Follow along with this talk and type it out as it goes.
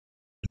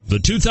The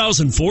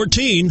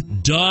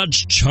 2014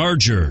 Dodge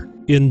Charger.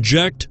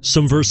 Inject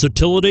some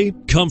versatility,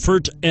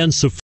 comfort, and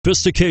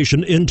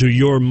sophistication into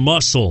your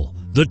muscle.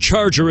 The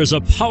Charger is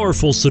a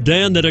powerful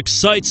sedan that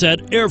excites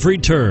at every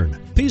turn.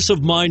 Peace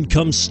of mind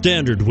comes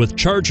standard with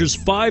Charger's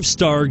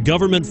 5-star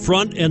government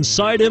front and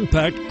side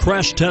impact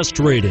crash test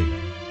rating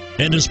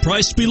and is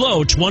priced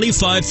below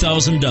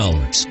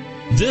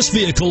 $25,000. This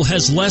vehicle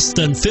has less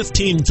than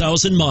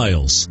 15,000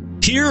 miles.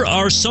 Here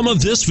are some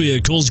of this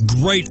vehicle's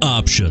great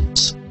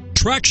options: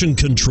 traction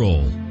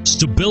control,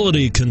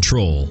 stability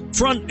control,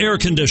 front air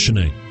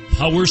conditioning,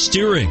 power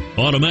steering,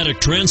 automatic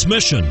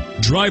transmission,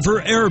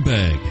 driver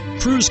airbag,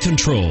 cruise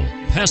control,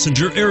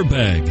 passenger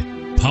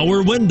airbag,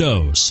 power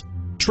windows,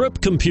 trip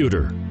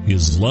computer.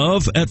 Is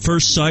love at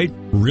first sight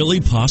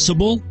really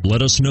possible?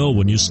 Let us know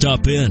when you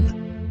stop in.